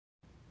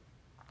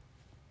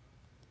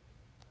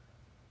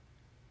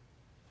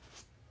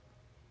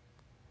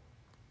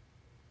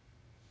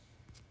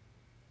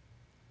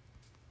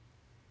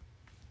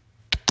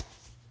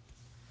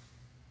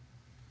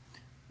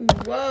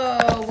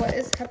Whoa, what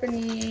is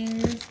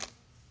happening?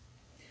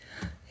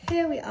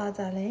 Here we are,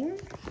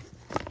 darling.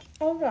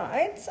 All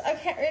right, I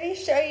can't really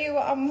show you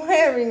what I'm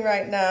wearing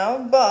right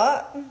now,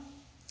 but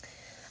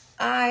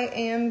I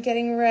am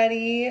getting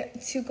ready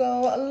to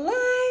go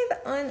live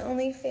on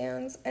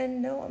OnlyFans.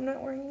 And no, I'm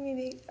not wearing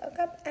any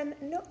makeup. And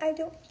no, I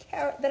don't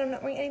care that I'm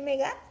not wearing any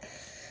makeup.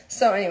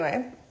 So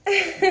anyway.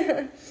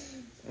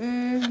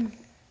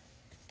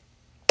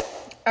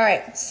 All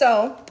right,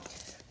 so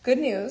good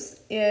news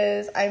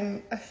is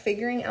I'm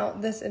figuring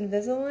out this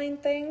Invisalign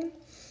thing.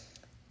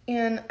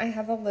 And I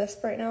have a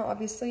lisp right now,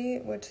 obviously,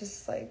 which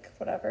is like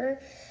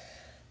whatever.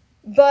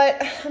 But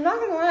I'm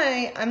not gonna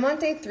lie, I'm on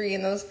day 3,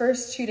 and those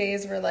first 2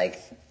 days were like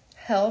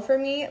hell for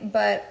me.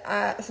 But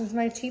since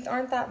my teeth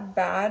aren't that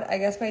bad, I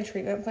guess my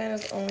treatment plan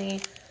is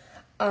only,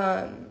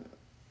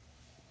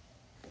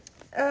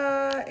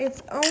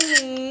 it's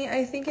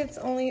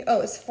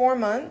 4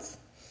 months.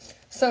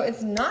 So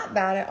it's not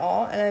bad at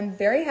all, and I'm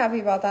very happy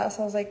about that.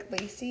 So I was like,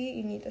 Laci,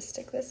 you need to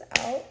stick this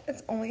out.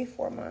 It's only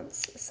 4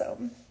 months, so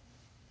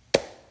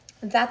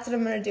that's what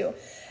I'm going to do.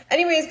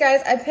 Anyways,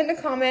 guys, I pinned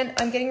a comment.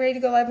 I'm getting ready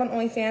to go live on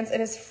OnlyFans. It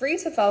is free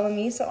to follow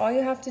me, so all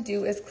you have to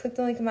do is click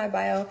the link in my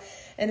bio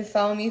and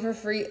follow me for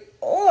free,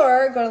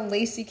 or go to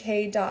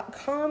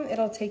lacyk.com.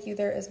 It'll take you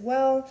there as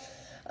well.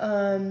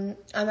 I'm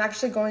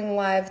actually going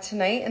live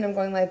tonight, and I'm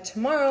going live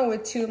tomorrow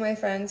with 2 of my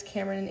friends,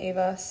 Cameron and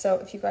Ava. So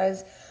if you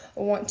guys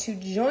want to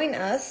join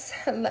us,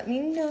 let me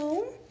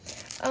know.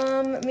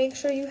 Make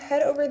sure you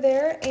head over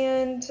there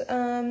and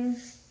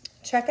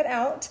check it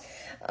out.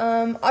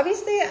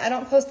 Obviously I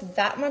don't post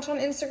that much on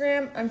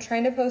Instagram. I'm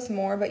trying to post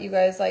more, but you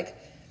guys, like,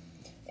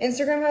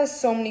 Instagram has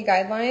so many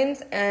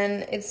guidelines,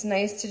 and it's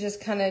nice to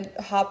just kind of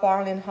hop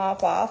on and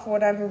hop off.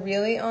 What I'm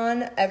really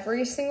on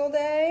every single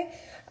day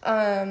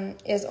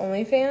is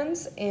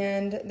OnlyFans,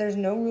 and there's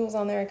no rules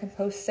on there. I can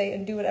post, say,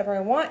 and do whatever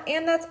I want,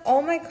 and that's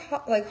all my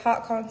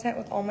hot content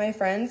with all my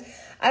friends.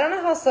 I don't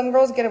know how some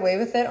girls get away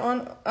with it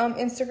on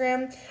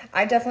Instagram.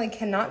 I definitely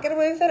cannot get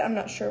away with it. I'm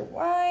not sure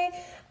why.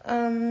 I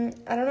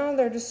don't know,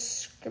 they're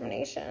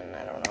discrimination,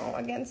 I don't know,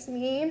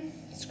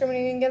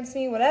 discriminating against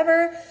me,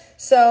 whatever.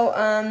 So,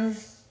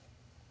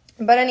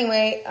 but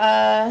anyway,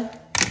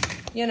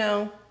 you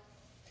know,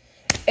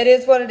 it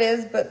is what it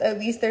is, but at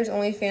least there's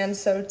OnlyFans.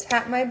 So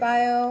tap my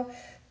bio,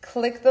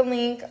 click the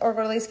link, or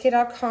go to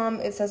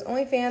lacyk.com. It says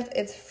OnlyFans.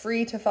 It's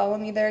free to follow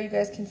me there. You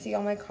guys can see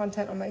all my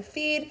content on my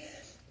feed.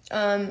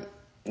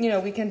 You know,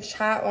 we can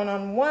chat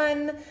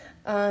one-on-one.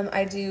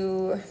 I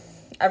do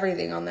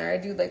everything on there. I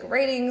do like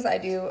ratings, I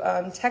do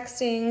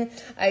texting,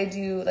 I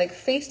do like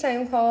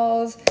FaceTime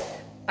calls.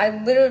 I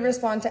literally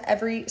respond to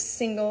every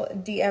single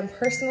DM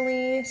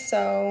personally.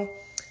 So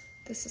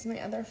this is my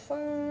other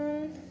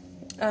phone.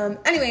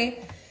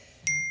 Anyway,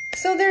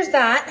 so there's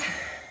that.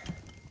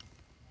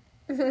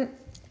 My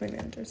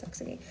manager's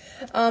texting me.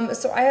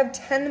 So I have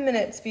 10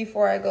 minutes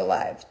before I go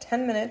live.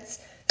 10 minutes.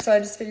 So I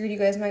just figured you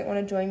guys might want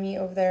to join me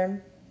over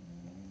there.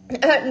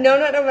 No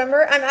Nut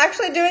November. I'm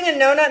actually doing a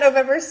No Nut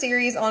November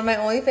series on my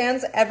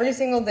OnlyFans every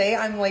single day.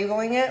 I'm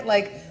labeling it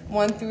like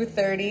 1 through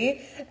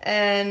 30,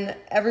 and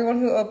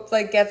everyone who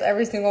like gets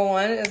every single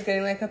one is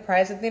getting like a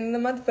prize at the end of the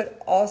month. But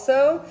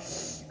also,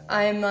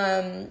 I'm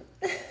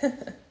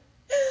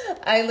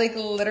I like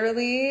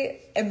literally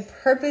am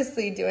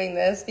purposely doing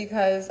this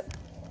because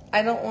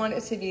I don't want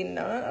it to be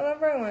No Nut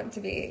November. I want it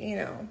to be, you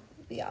know,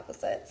 the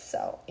opposite.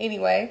 So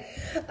anyway,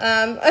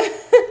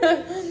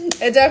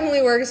 it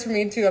definitely works for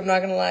me too, I'm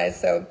not gonna lie.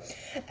 So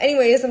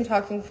anyways, I'm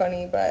talking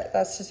funny, but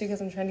that's just because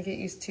I'm trying to get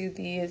used to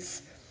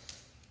these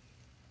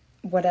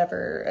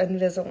whatever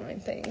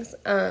Invisalign things.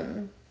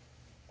 I'm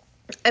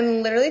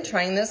literally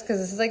trying this because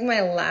this is like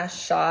my last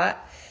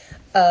shot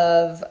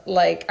of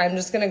like, I'm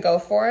just gonna go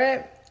for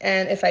it,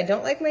 and if I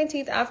don't like my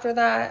teeth after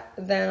that,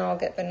 then I'll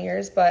get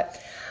veneers. But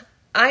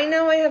I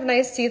know I have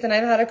nice teeth, and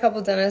I've had a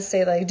couple dentists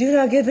say, like, do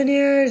not get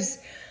veneers.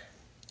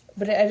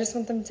 But I just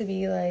want them to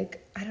be,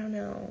 like, I don't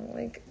know,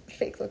 like,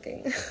 fake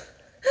looking.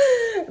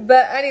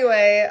 But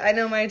anyway, I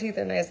know my teeth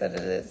are nice as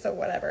it is, so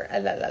whatever.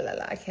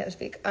 I can't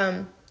speak.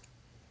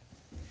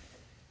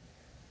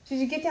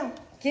 Gigi, get down.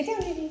 Get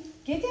down, Gigi.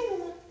 Get down,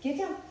 Mama. Get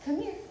down.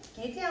 Come here.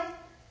 Get down.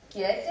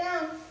 Get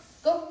down.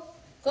 Go.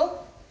 Go.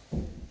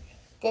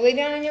 Go lay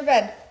down on your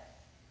bed.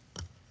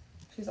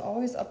 She's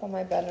always up on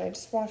my bed, and I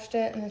just watched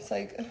it, and it's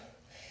like,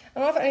 I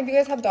don't know if any of you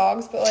guys have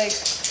dogs, but like,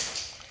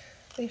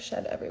 they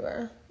shed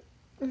everywhere.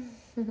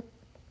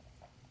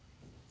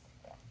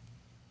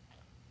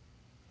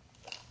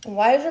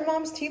 Why did your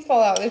mom's teeth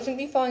fall out? They shouldn't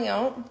be falling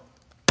out.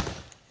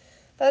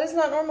 That is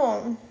not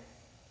normal.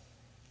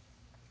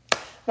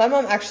 My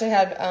mom actually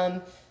had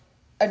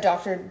a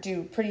doctor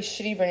do pretty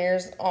shitty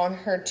veneers on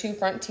her 2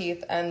 front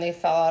teeth, and they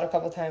fell out a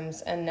couple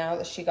times. And now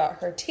that she got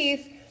her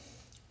teeth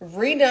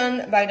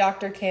redone by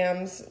Dr.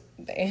 Cam's,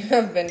 they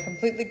have been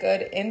completely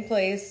good, in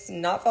place,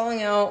 not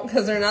falling out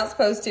because they're not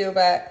supposed to.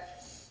 But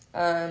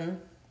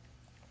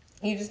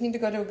you just need to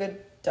go to a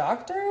good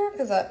doctor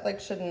because that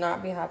like should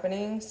not be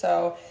happening.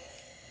 So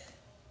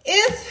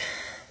if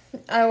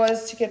I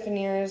was to get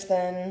veneers,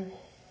 then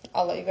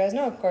I'll let you guys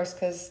know, of course,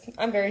 because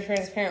I'm very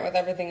transparent with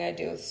everything I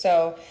do.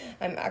 So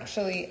I'm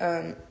actually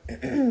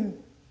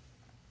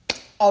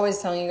always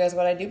telling you guys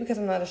what I do because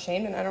I'm not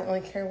ashamed and I don't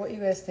really care what you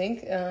guys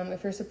think.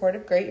 If you're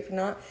supportive, great. If you're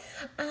not,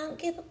 I don't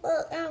give a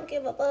fuck. I don't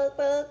give a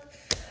fuck.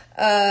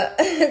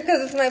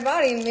 Because it's my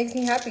body and it makes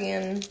me happy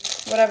and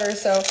whatever.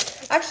 So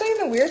actually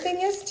the weird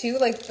thing is too,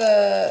 like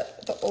the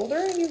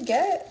older you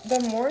get,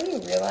 the more you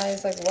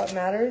realize like what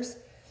matters.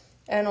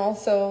 And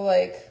also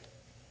like,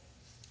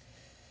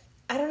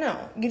 I don't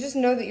know, you just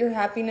know that your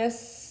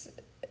happiness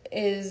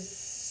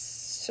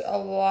is a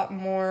lot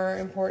more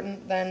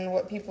important than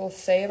what people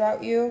say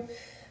about you.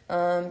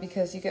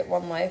 Because you get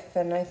one life,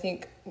 and I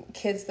think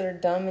kids that are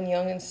dumb and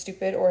young and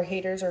stupid or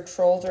haters or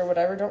trolls or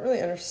whatever don't really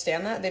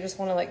understand that. They just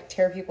want to like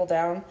tear people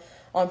down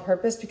on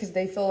purpose because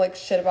they feel like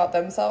shit about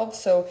themselves.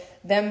 So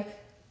them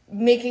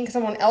making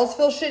someone else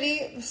feel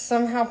shitty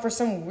somehow for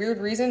some weird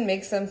reason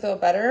makes them feel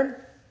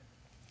better.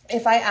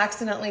 If I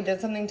accidentally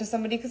did something to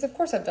somebody, because of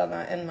course I've done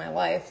that in my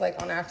life,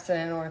 like on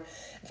accident, or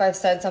if I've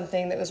said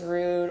something that was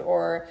rude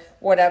or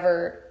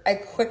whatever, I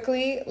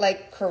quickly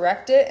like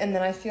correct it and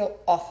then I feel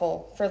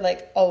awful for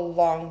like a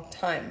long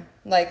time.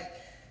 Like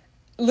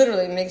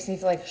literally makes me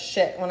feel like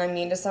shit when I'm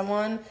mean to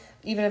someone,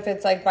 even if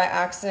it's like by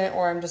accident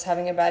or I'm just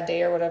having a bad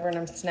day or whatever and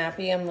I'm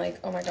snappy. I'm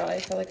like, oh my God, I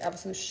feel like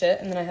absolute shit.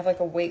 And then I have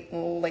like a weight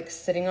like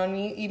sitting on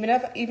me, even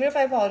if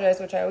I apologize,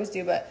 which I always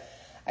do, but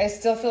I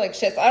still feel like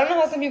shit. So I don't know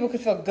how some people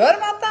could feel good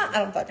about that. I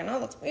don't fucking know.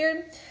 That's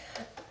weird.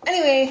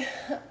 Anyway,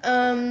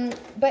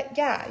 but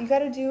yeah, you got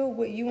to do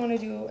what you want to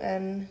do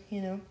and, you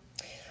know,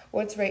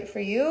 what's right for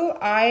you.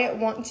 I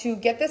want to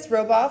get this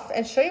robe off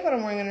and show you what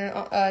I'm wearing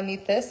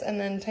underneath this and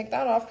then take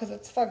that off because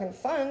it's fucking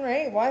fun,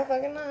 right? Why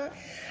fucking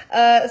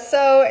not?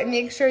 So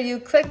make sure you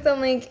click the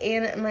link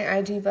in my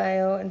IG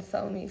bio and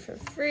follow me for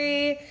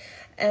free.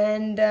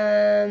 And,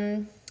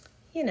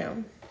 you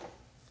know.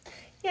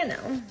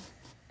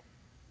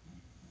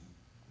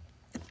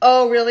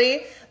 Oh,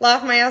 really?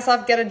 Laugh my ass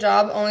off, get a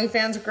job.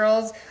 OnlyFans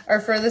girls are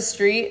for the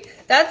street.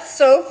 That's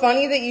so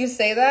funny that you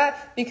say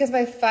that because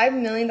my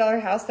 $5 million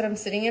house that I'm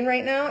sitting in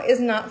right now is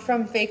not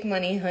from fake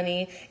money,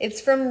 honey. It's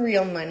from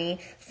real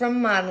money,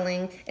 from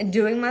modeling and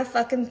doing my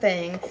fucking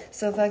thing.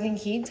 So fucking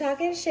keep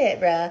talking shit,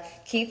 bruh.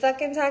 Keep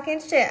fucking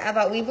talking shit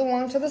about we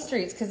belong to the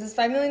streets because this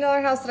 $5 million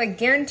house that I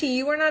guarantee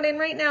you are not in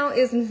right now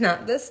is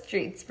not the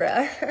streets,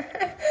 bruh.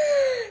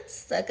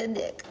 Suck a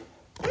dick.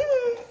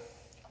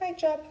 Great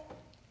job.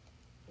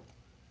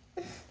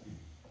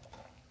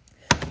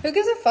 Who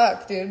gives a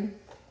fuck, dude?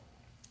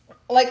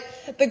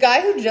 Like, the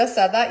guy who just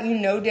said that, you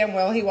know damn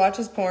well he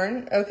watches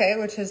porn, okay?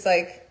 Which is,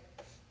 like,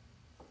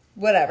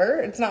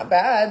 whatever. It's not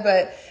bad,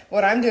 but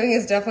what I'm doing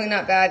is definitely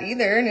not bad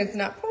either, and it's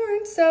not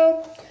porn.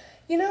 So,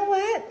 you know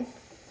what?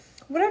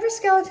 Whatever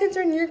skeletons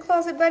are in your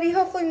closet, buddy,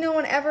 hopefully no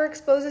one ever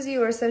exposes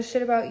you or says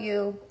shit about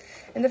you.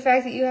 And the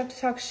fact that you have to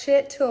talk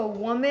shit to a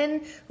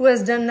woman who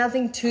has done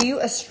nothing to you,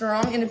 a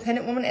strong,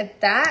 independent woman at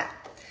that,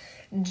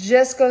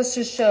 just goes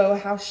to show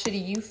how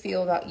shitty you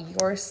feel about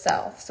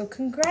yourself. So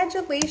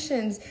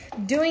congratulations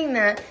doing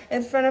that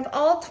in front of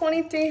all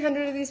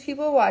 2,300 of these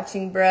people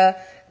watching, bruh.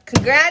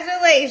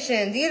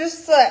 Congratulations. You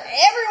just let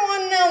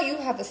everyone know you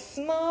have a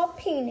small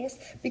penis.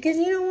 Because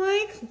you know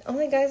why?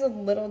 Only guys with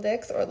little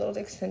dicks or little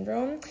dick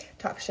syndrome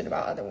talk shit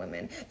about other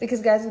women.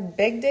 Because guys with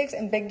big dicks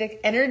and big dick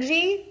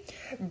energy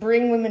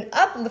bring women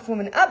up, lift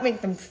women up,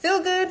 make them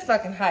feel good,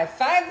 fucking high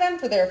five them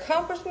for their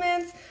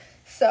accomplishments.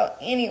 So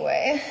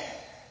anyway...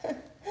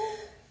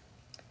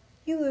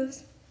 You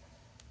lose.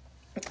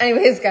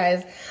 Anyways,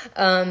 guys,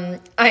 I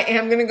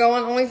am going to go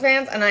on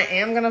OnlyFans, and I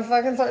am going to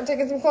fucking start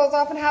taking some clothes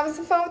off and having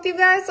some fun with you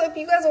guys. So if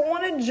you guys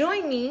want to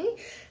join me,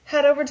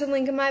 head over to the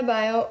link in my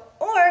bio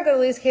or go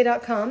to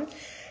LaciK.com.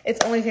 It's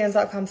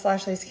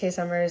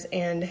onlyfans.com/LaciKSummers.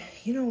 And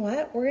you know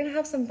what? We're going to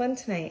have some fun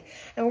tonight.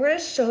 And we're going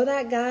to show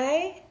that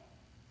guy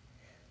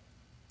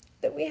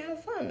that we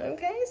have fun,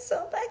 okay?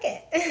 So back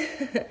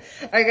it.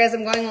 All right, guys,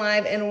 I'm going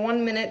live in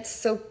 1 minute.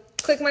 So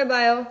click my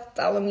bio,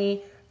 follow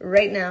me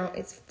right now.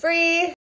 It's free.